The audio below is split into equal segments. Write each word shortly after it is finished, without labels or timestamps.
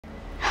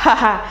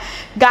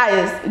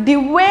Guys, the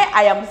way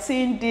I am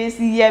seeing this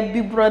year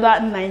Bigbrother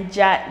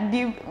Naija,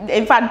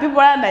 in fact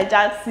Bigbrother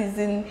Naija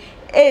season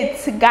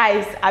 8,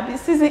 guys, I've been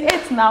season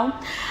 8 now.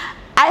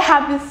 I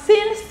have been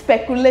seeing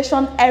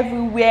speculation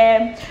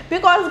everywhere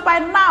because by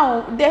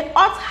now they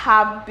ought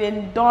have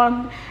been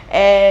done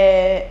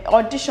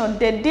audition.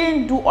 They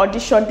didn't do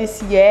audition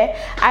this year,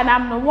 and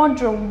I'm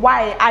wondering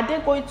why. Are they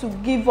going to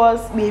give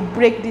us a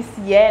break this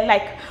year?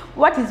 Like,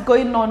 what is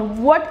going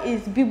on? What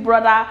is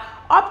Bigbrother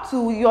up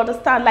to? You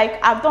understand? Like,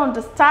 I don't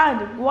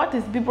understand what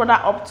is Bigbrother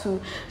up to.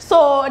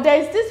 So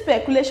there is this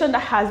speculation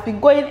that has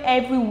been going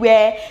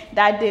everywhere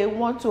that they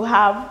want to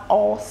have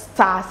all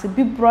stars,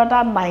 Bigbrother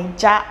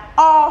Naija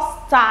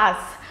all stars.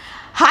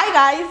 Hi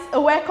guys,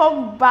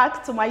 welcome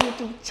back to my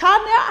YouTube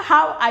channel.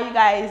 How are you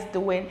guys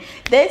doing?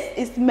 This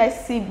is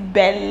Mercy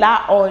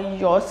Bella on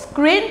your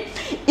screen.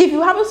 If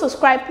you haven't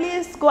subscribed,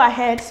 please go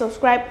ahead,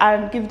 subscribe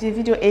and give the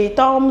video a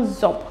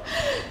thumbs up.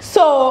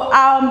 So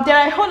there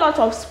are a whole lot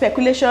of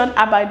speculation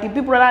about the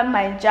Bigbrother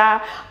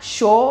Naija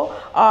show.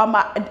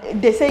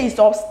 They say it's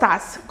all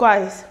stars,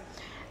 guys.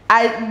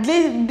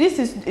 This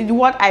is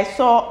what I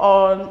saw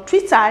on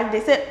Twitter.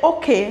 They said,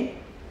 okay,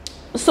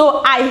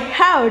 so I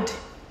heard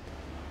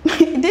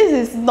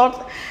this is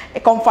not a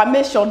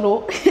confirmation,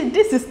 no.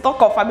 This is not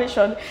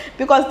confirmation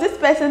because this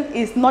person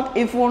is not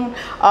even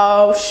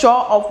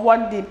sure of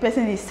what the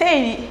person is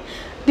saying.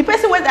 The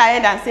person went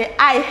ahead and said,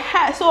 I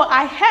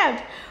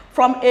heard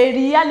from a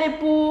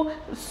reliable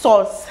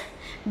source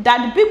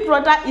that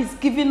Bigbrother is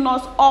giving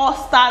us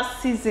all-star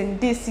season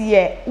this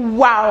year.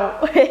 Wow.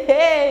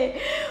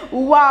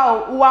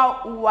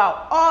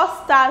 wow,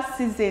 all-star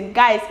season,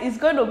 guys. It's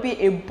going to be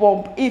a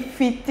bomb. If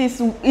this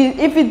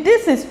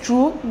is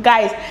true,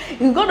 guys,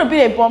 it's going to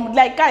be a bomb.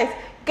 Like, guys,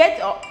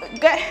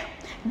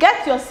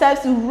 get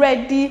yourselves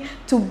ready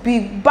to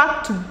be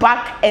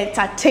back-to-back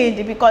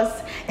entertained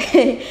because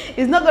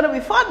it's not going to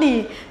be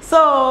funny.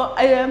 So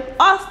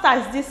all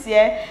stars this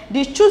year,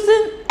 the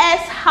chosen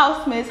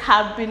ex-housemates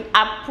have been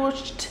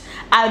approached,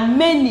 and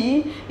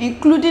many,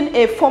 including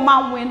a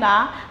former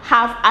winner,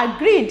 have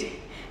agreed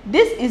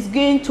this is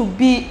going to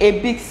be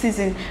a big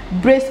season.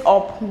 Brace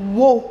up.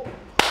 Whoa.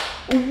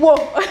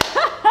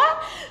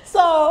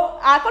 So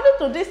according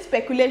to this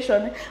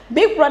speculation,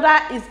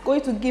 Bigbrother is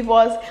going to give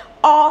us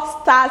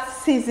all-star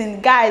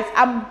season, guys.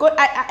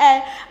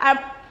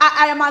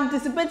 I am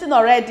anticipating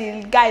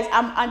already, guys.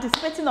 I'm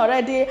anticipating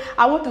already.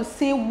 I want to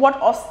see what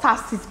all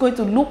stars is going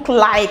to look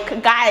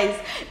like, guys,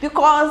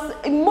 because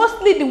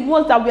mostly the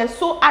ones that were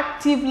so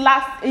active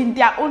last in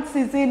their own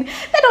season,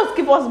 let us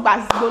give us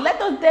Basbo. Let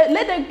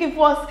them give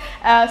us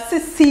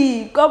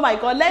CC. Oh my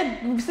God,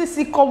 let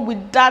CC come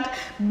with that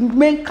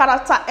main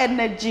character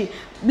energy.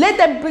 Let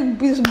them bring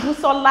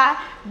Busola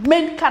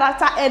main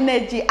character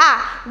energy.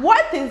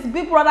 What is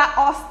Bigbrother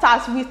All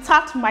Stars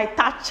without my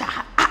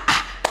tacha?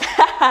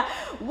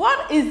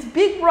 What is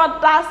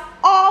Bigbrother's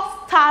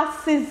all-star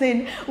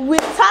season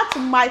without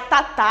my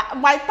tacha?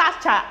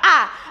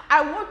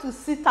 I want to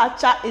see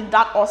Tacha in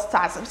that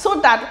all-stars so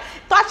that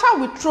Tacha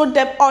will throw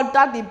them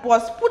under the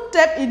bus, put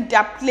them in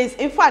their place.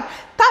 In fact,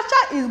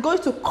 Tacha is going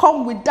to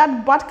come with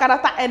that bad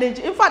character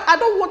energy. In fact, I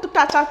don't want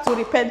Tacha to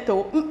repent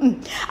though.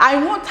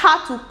 I want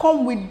her to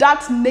come with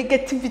that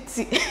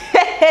negativity.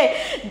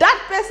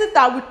 That person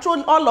that will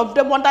throw all of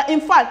them under.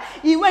 In fact,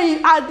 when you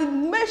add the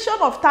mention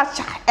of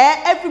Tacha,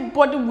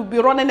 everybody will be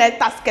running a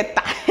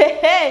tasketa.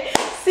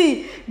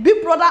 See,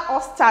 Bigbrother All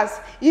Stars.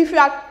 If you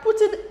are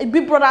putting a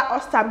Bigbrother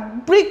All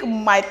Star,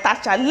 bring my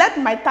Tacha. Let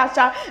my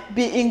Tacha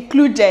be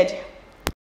included.